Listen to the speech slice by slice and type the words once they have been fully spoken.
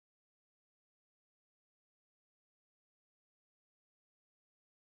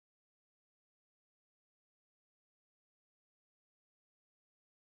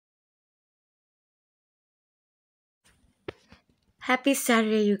Happy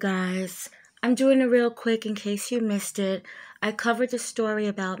Saturday, you guys. I'm doing it real quick in case you missed it. I covered the story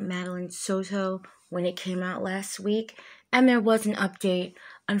about Madeline Soto when it came out last week, and there was an update.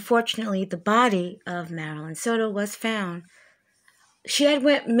 Unfortunately, the body of Madeline Soto was found. She had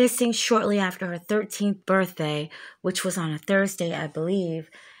went missing shortly after her 13th birthday, which was on a Thursday, I believe,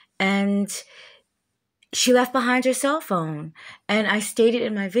 and she left behind her cell phone. And I stated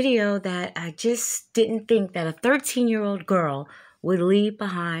in my video that I just didn't think that a 13-year-old girl would leave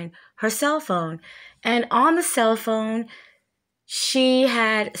behind her cell phone. And on the cell phone, she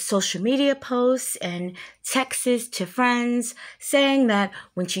had social media posts and texts to friends saying that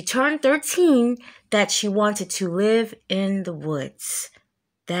when she turned 13, that she wanted to live in the woods.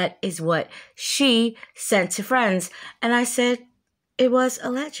 That is what she sent to friends. And I said, it was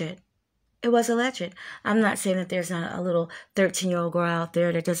alleged. It was alleged. I'm not saying that there's not a little 13-year-old girl out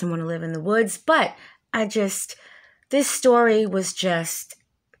there that doesn't want to live in the woods, but this story was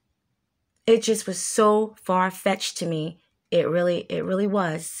it just was so far-fetched to me. It really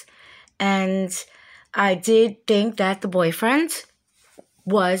was. And I did think that the boyfriend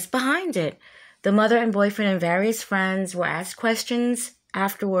was behind it. The mother and boyfriend and various friends were asked questions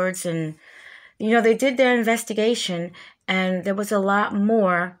afterwards, and, they did their investigation, and there was a lot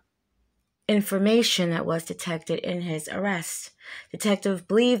more information that was detected in his arrest. Detective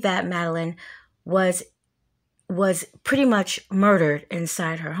believed that Madeline was pretty much murdered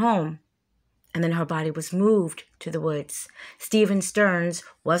inside her home, and then her body was moved to the woods. Stephen Stearns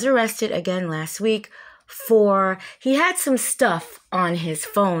was arrested again last week he had some stuff on his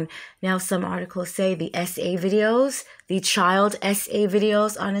phone. Now, some articles say the child SA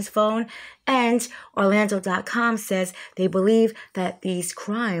videos on his phone, and Orlando.com says they believe that these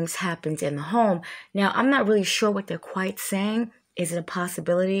crimes happened in the home. Now, I'm not really sure what they're quite saying. Is it a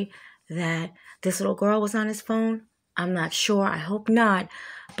possibility that this little girl was on his phone? I'm not sure. I hope not.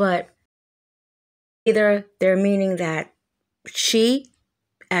 But either they're meaning that she,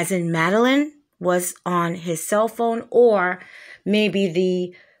 as in Madeline, was on his cell phone, or maybe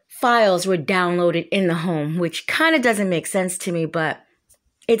the files were downloaded in the home, which kind of doesn't make sense to me, but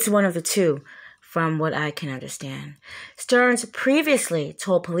it's one of the two from what I can understand. Stearns previously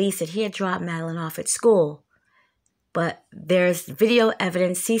told police that he had dropped Madeline off at school, but there's video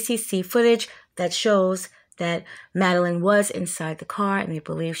evidence, CCC footage, that shows that Madeline was inside the car, and they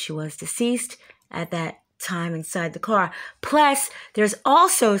believe she was deceased at that time inside the car. Plus, there's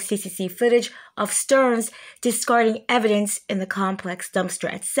also CCC footage of Stearns discarding evidence in the complex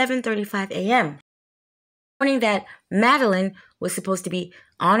dumpster at 7:35 a.m. Morning that Madeline was supposed to be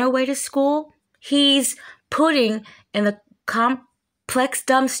on her way to school, he's putting in the complex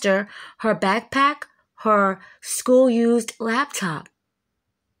dumpster her backpack, her school-used laptop.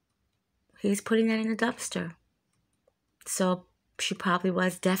 He's putting that in the dumpster. So she probably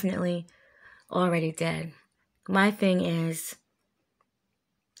was definitely already dead. My thing is,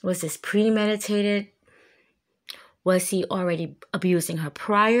 was this premeditated? Was he already abusing her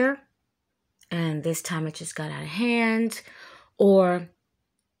prior, and this time it just got out of hand? Or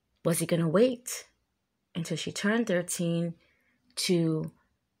was he going to wait until she turned 13 to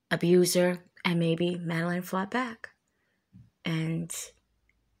abuse her, and maybe Madeline fought back? And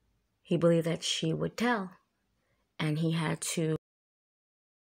he believed that she would tell, and he had to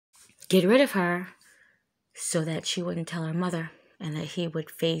get rid of her so that she wouldn't tell her mother, and that he would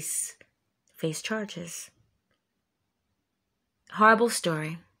face charges. Horrible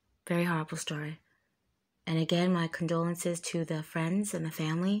story. Very horrible story. And again, my condolences to the friends and the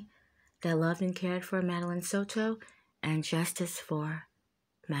family that loved and cared for Madeline Soto, and justice for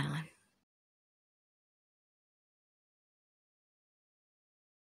Madeline.